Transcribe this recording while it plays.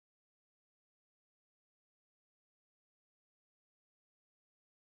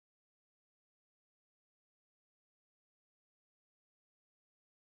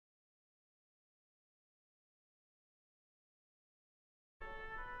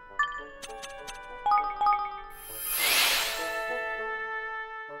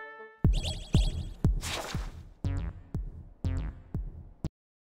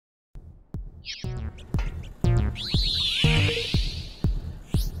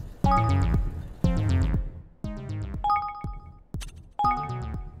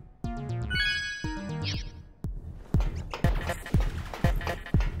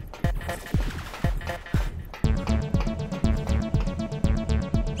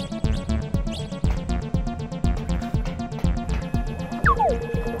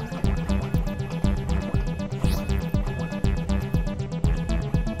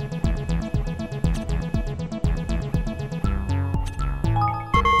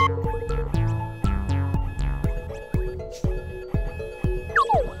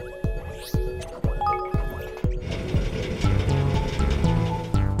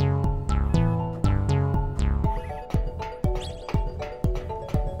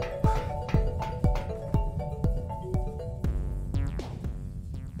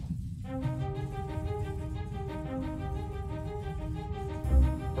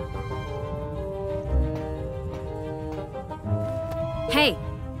Hey!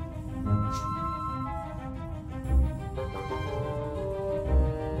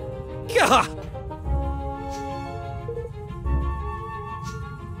 Gah!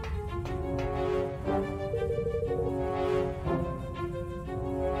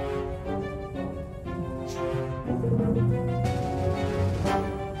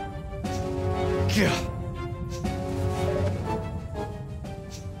 Gah!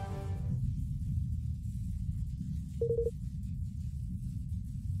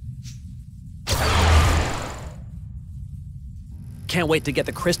 Can't wait to get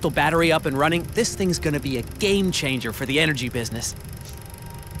the crystal battery up and running. This thing's gonna be a game changer for the energy business.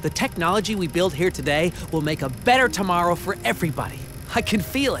 The technology we build here today will make a better tomorrow for everybody. I can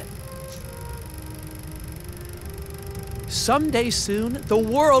feel it. Someday soon, the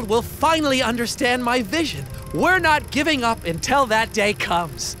world will finally understand my vision. We're not giving up until that day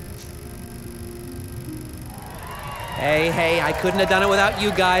comes. Hey, I couldn't have done it without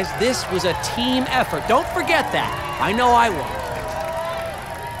you guys. This was a team effort. Don't forget that. I know I won't.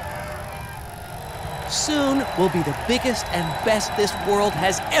 Soon, we'll be the biggest and best this world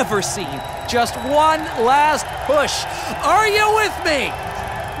has ever seen. Just one last push. Are you with me?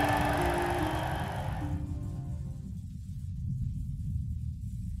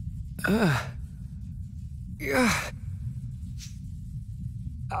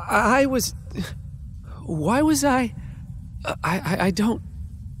 Why was I don't...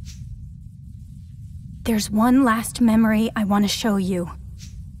 There's one last memory I want to show you.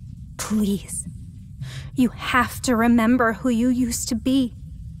 Please. You have to remember who you used to be.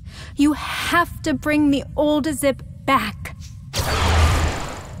 You have to bring the old Zip back.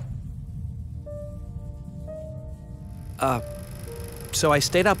 So I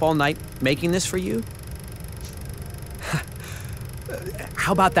stayed up all night making this for you?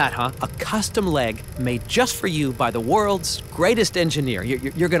 How about that, huh? A custom leg made just for you by the world's greatest engineer.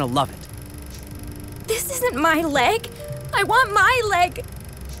 You're gonna love it. This isn't my leg. I want my leg.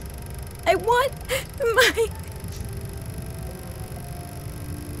 I want my...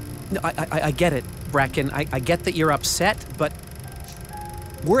 No, I get it, Bracken. I get that you're upset, but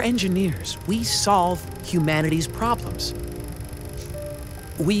we're engineers. We solve humanity's problems.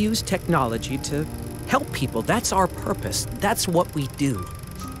 We use technology to help people. That's our purpose. That's what we do.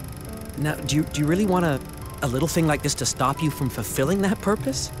 Now, do you really want a little thing like this to stop you from fulfilling that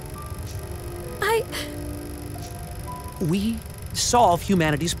purpose? We solve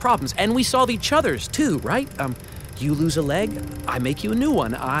humanity's problems, and we solve each other's too, right? You lose a leg, I make you a new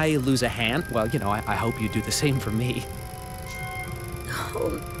one. I lose a hand, well, you know, I hope you do the same for me.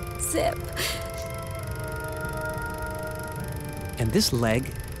 Oh, Zip. And this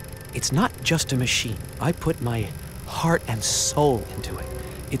leg, it's not just a machine. I put my heart and soul into it.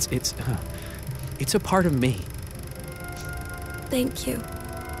 It's a part of me. Thank you.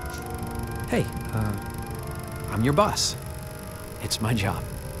 Hey, I'm your boss. It's my job.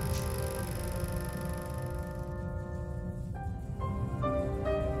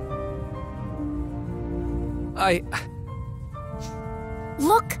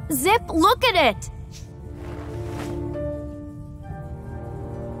 Look, Zip, look at it!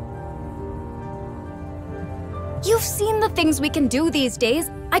 You've seen the things we can do these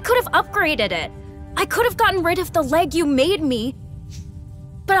days. I could have upgraded it. I could have gotten rid of the leg you made me.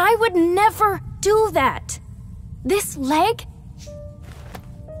 But I would never do that. This leg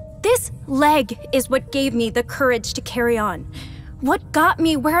is what gave me the courage to carry on. What got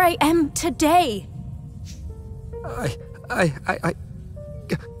me where I am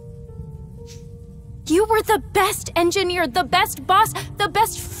You were the best engineer, the best boss, the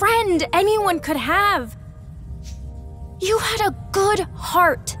best friend anyone could have. You had a good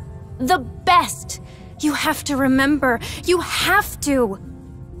heart. The best. You have to remember. You have to.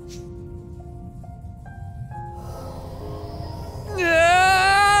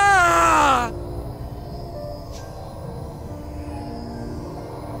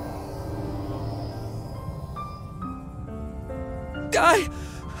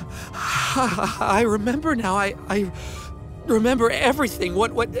 I remember now. I remember everything.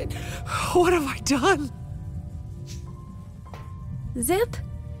 What have I done? Zip?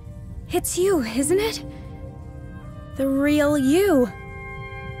 It's you, isn't it? The real you.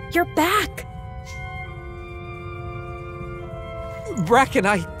 You're back. Bracken,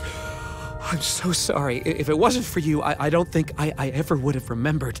 I'm so sorry. If it wasn't for you, I don't think I ever would have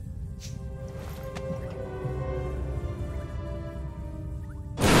remembered.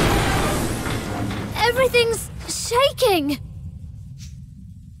 Everything's shaking!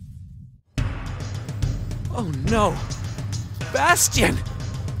 Oh no! Bastion!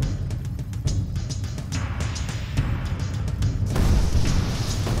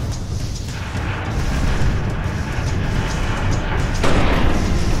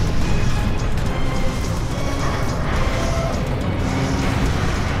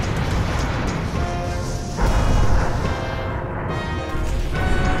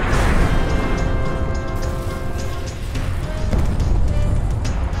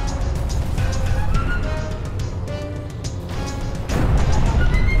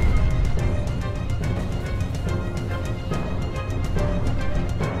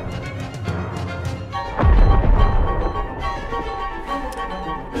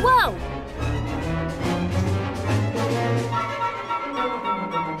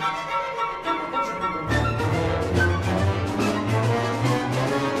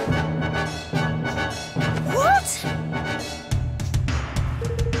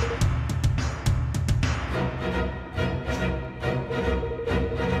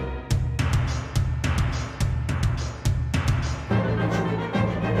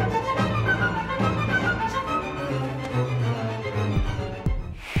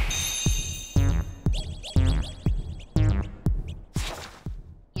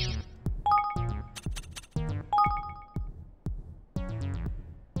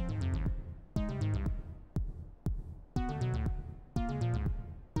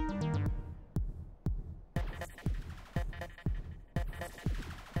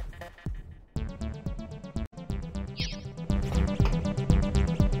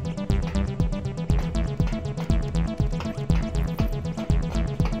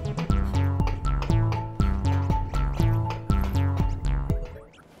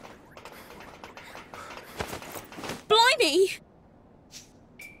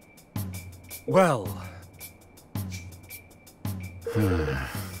 Well...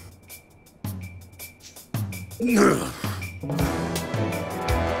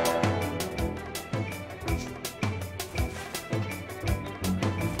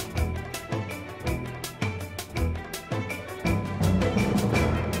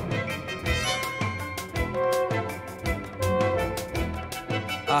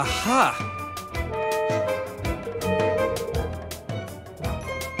 Aha!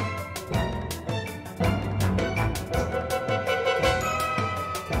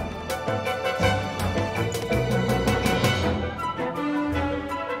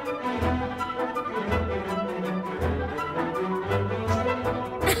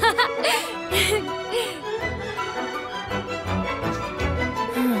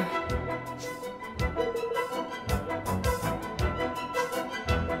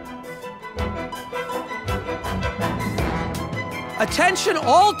 Attention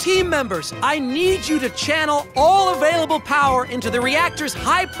all team members, I need you to channel all available power into the reactor's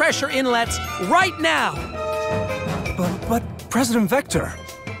high-pressure inlets right now! But President Vector,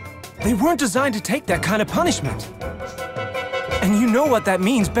 they weren't designed to take that kind of punishment. And you know what that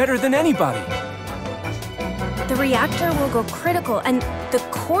means better than anybody. The reactor will go critical and the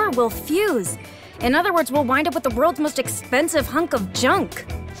core will fuse. In other words, we'll wind up with the world's most expensive hunk of junk.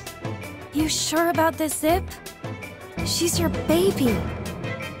 You sure about this, Zip? She's your baby.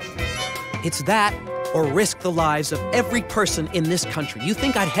 It's that, or risk the lives of every person in this country. You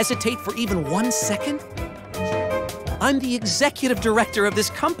think I'd hesitate for even 1 second? I'm the executive director of this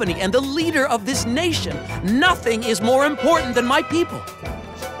company and the leader of this nation. Nothing is more important than my people.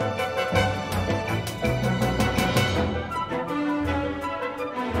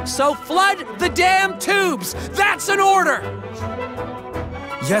 So flood the damn tubes! That's an order!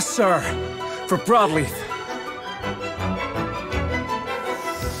 Yes, sir. For Broadleaf.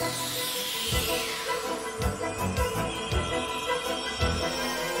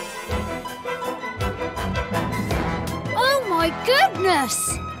 my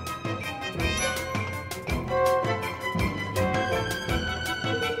goodness!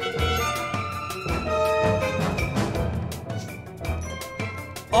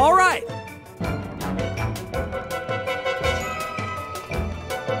 All right.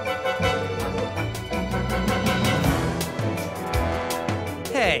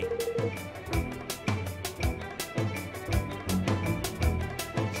 Hey.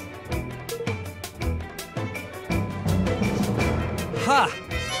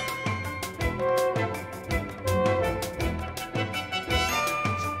 Ha!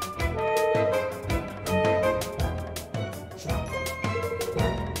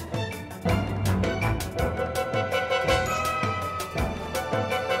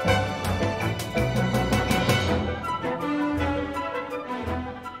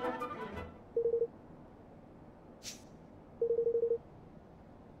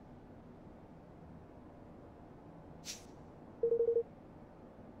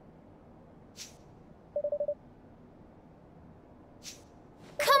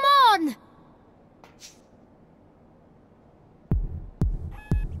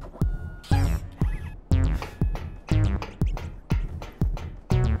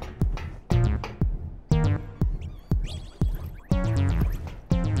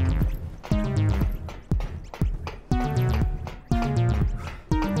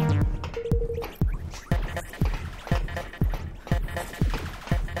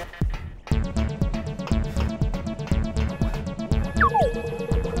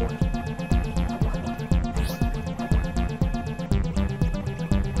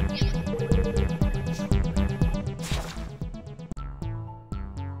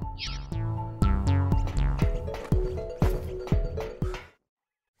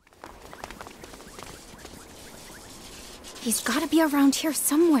 He's gotta be around here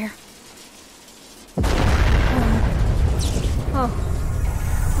somewhere.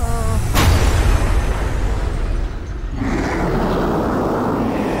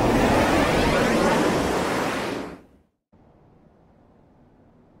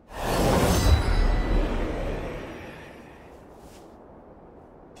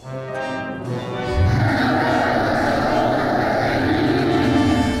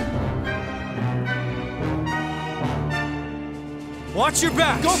 Watch your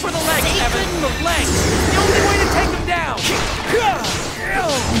back! Go for the legs, Evan! The legs! The only way to take him down! Wait!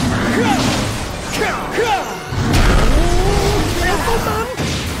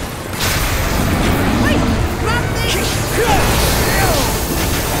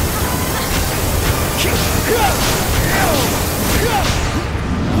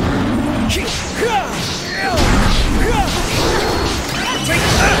 Grab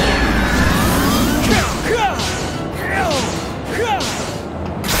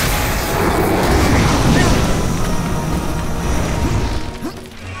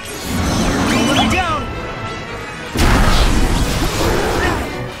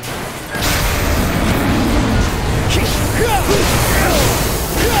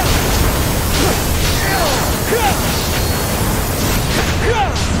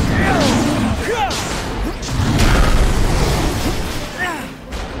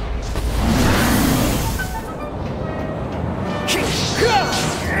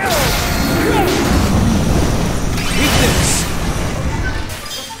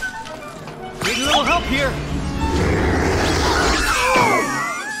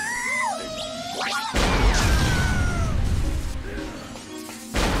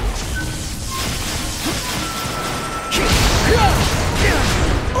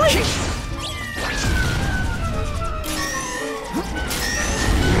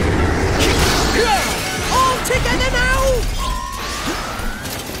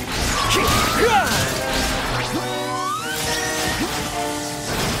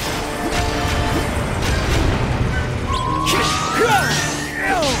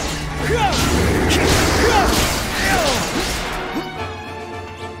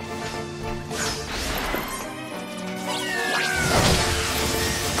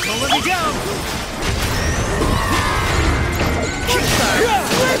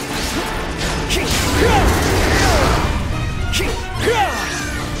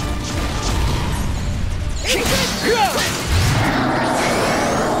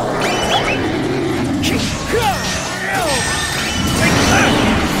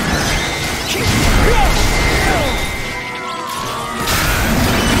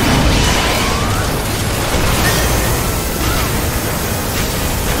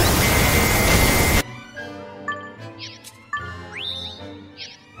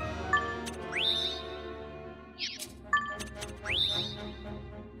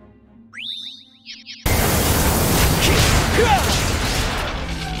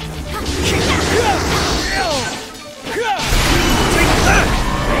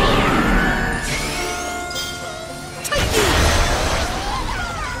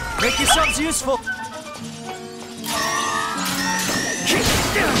useful.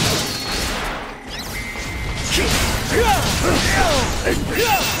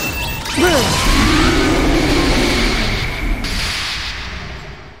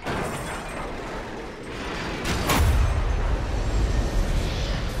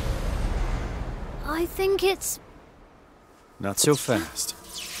 I think it's... Not so fast.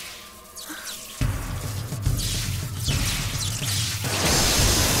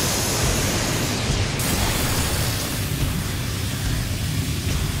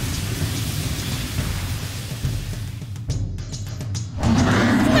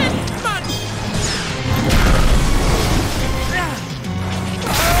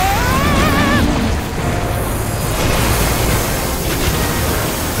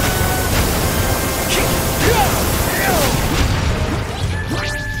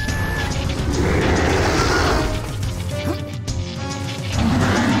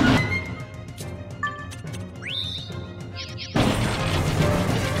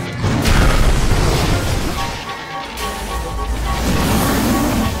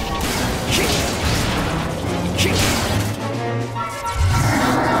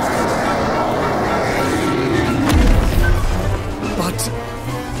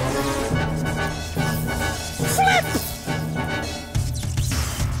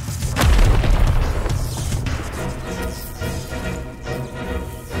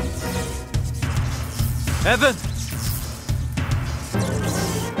 Evan!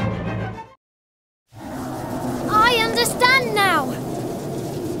 I understand now!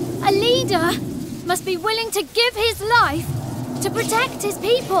 A leader must be willing to give his life to protect his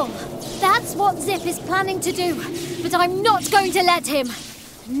people. That's what Zip is planning to do, but I'm not going to let him.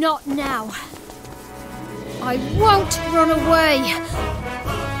 Not now. I won't run away.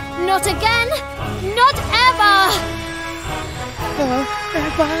 Not again! Not ever!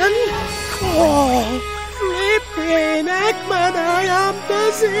 Evan? Oh, flippin' Ekman, I am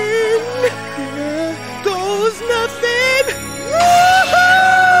buzzing! Here goes nothing! Woohoo!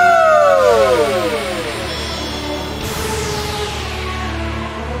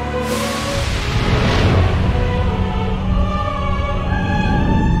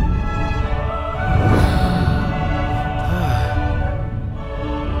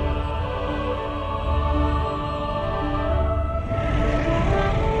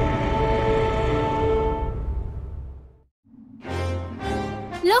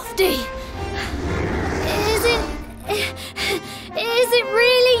 Lofty! Is it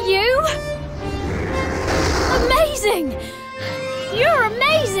really you? Amazing! You're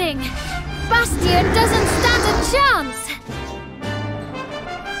amazing! Bastion doesn't stand a chance!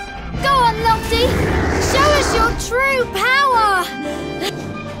 Go on, Lofty! Show us your true power!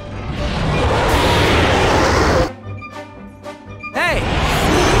 Hey!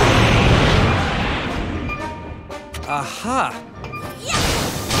 Aha!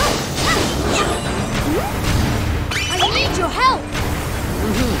 I need your help!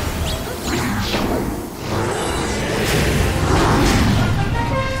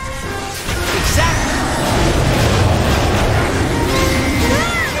 Exactly!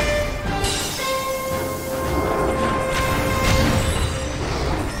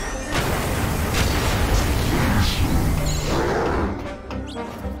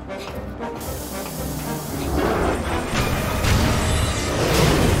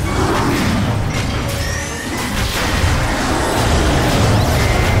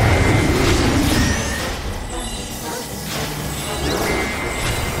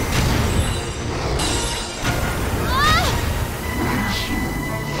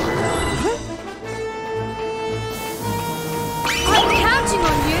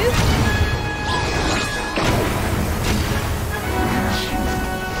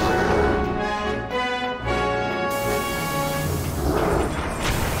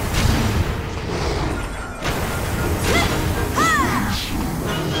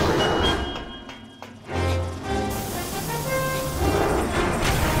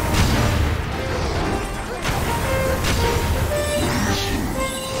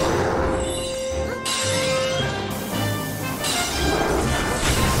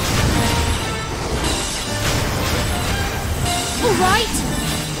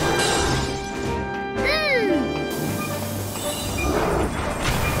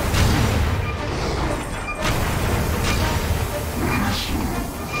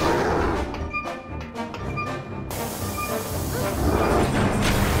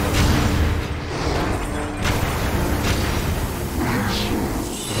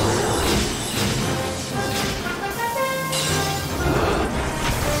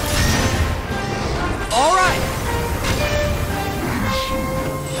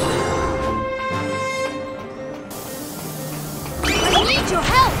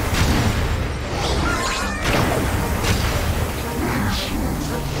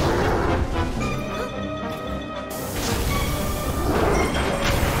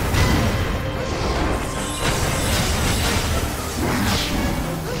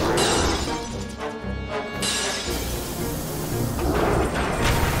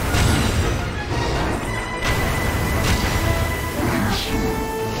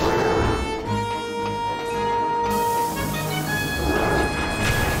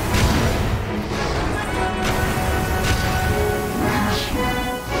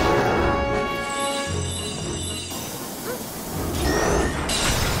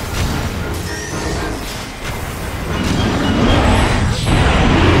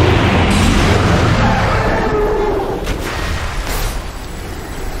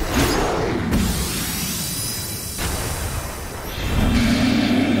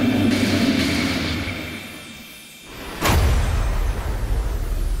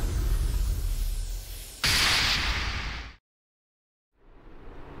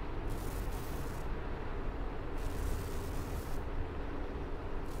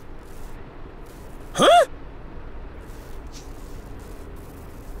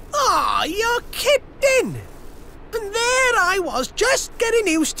 You're kidding! And there I was, just getting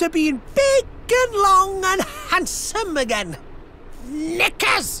used to being big and long and handsome again.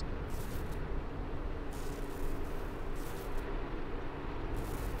 Knickers!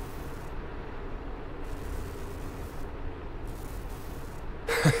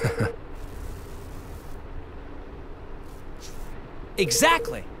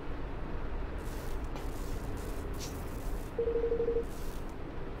 Exactly.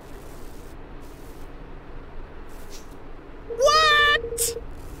 What?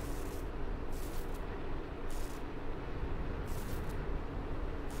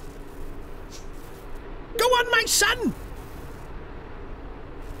 Go on, my son!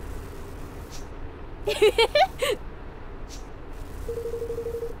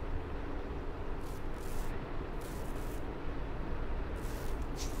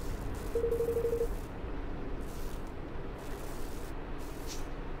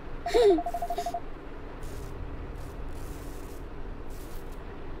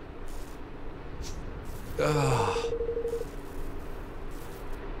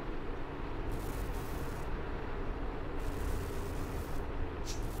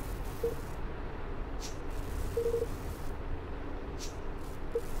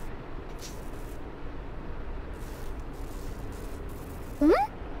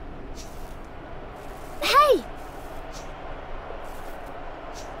 Hey!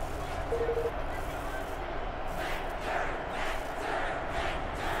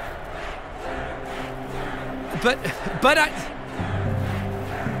 But I...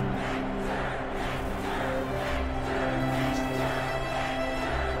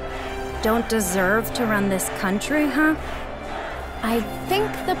 Don't deserve to run this country, huh? I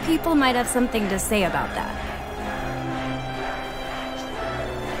think the people might have something to say about that.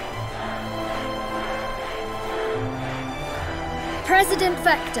 President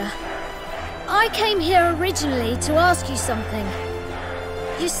Vector, I came here originally to ask you something.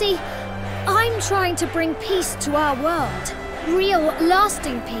 You see, I'm trying to bring peace to our world. Real,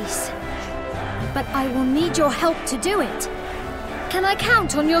 lasting peace. But I will need your help to do it. Can I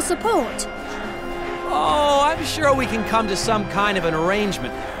count on your support? Oh, I'm sure we can come to some kind of an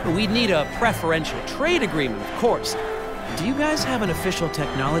arrangement. We'd need a preferential trade agreement, of course. Do you guys have an official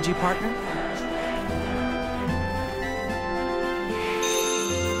technology partner?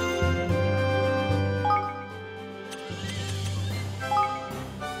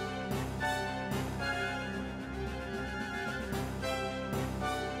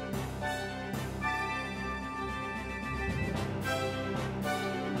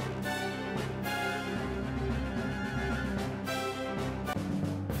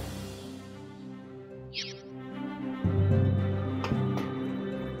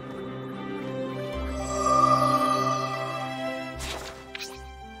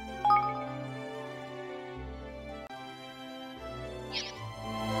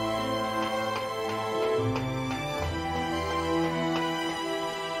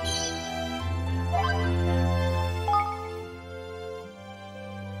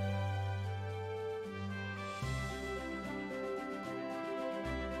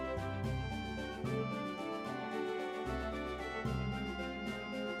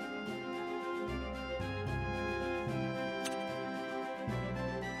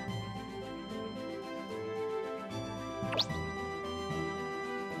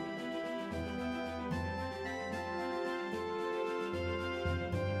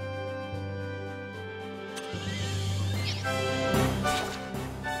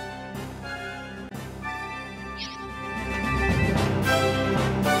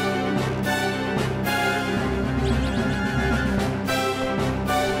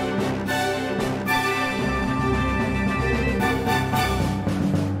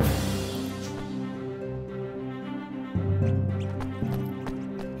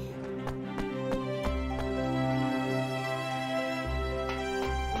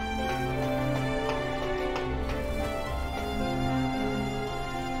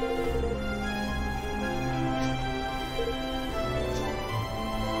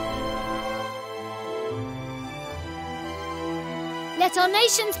 Let our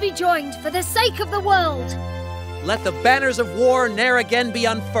nations be joined for the sake of the world. Let the banners of war ne'er again be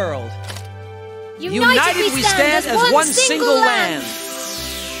unfurled. United we stand as one single land.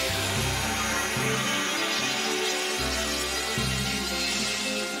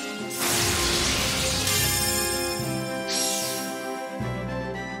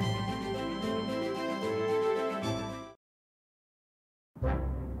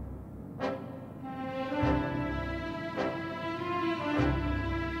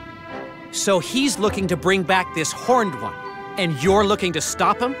 So he's looking to bring back this horned one, and you're looking to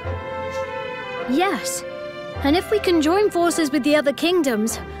stop him? Yes. And if we can join forces with the other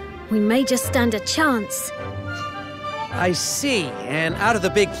kingdoms, we may just stand a chance. I see. And out of the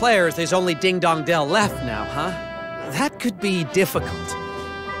big players, there's only Ding Dong Dell left now, huh? That could be difficult.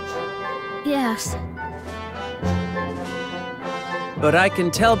 Yes. But I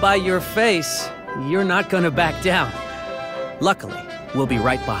can tell by your face, you're not gonna back down. Luckily, we'll be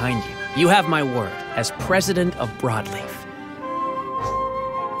right behind you. You have my word as president of Broadleaf.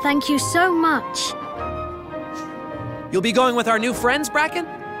 Thank you so much. You'll be going with our new friends, Bracken?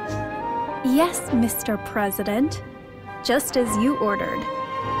 Yes, Mr. President. Just as you ordered.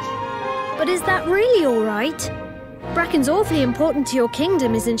 But is that really all right? Bracken's awfully important to your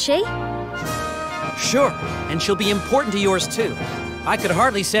kingdom, isn't she? Sure, and she'll be important to yours too. I could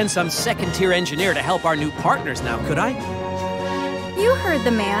hardly send some second-tier engineer to help our new partners now, could I? You heard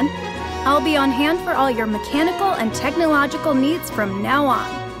the man. I'll be on hand for all your mechanical and technological needs from now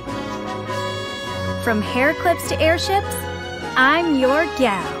on. From hair clips to airships, I'm your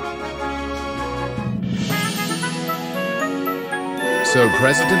gal. So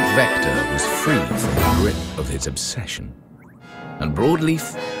President Vector was free from the grip of his obsession, and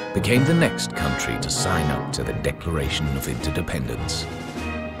Broadleaf became the next country to sign up to the Declaration of Interdependence.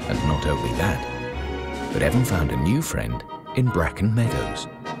 And not only that, but Evan found a new friend in Bracken Meadows,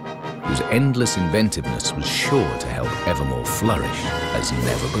 whose endless inventiveness was sure to help Evermore flourish as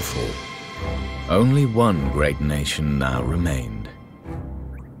never before. Only one great nation now remained.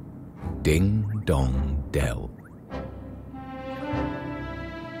 Ding Dong Dell.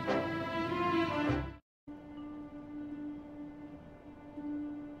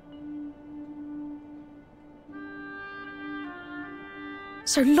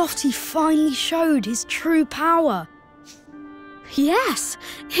 So Lottie finally showed his true power. Yes,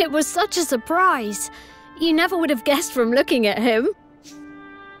 it was such a surprise. You never would have guessed from looking at him.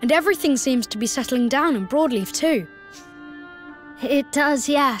 And everything seems to be settling down in Broadleaf too. It does,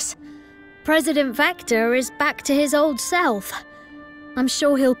 yes. President Vector is back to his old self. I'm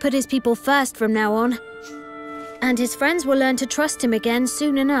sure he'll put his people first from now on. And his friends will learn to trust him again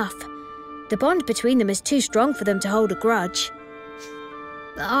soon enough. The bond between them is too strong for them to hold a grudge.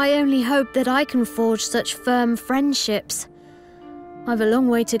 I only hope that I can forge such firm friendships. I've a long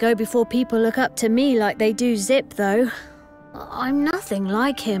way to go before people look up to me like they do Zip, though. I'm nothing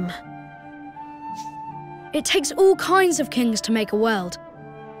like him. It takes all kinds of kings to make a world.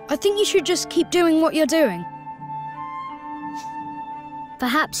 I think you should just keep doing what you're doing.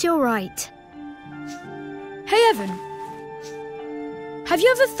 Perhaps you're right. Hey, Evan. Have you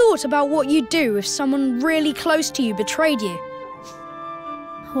ever thought about what you'd do if someone really close to you betrayed you?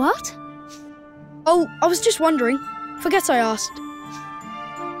 What? Oh, I was just wondering. Forget I asked.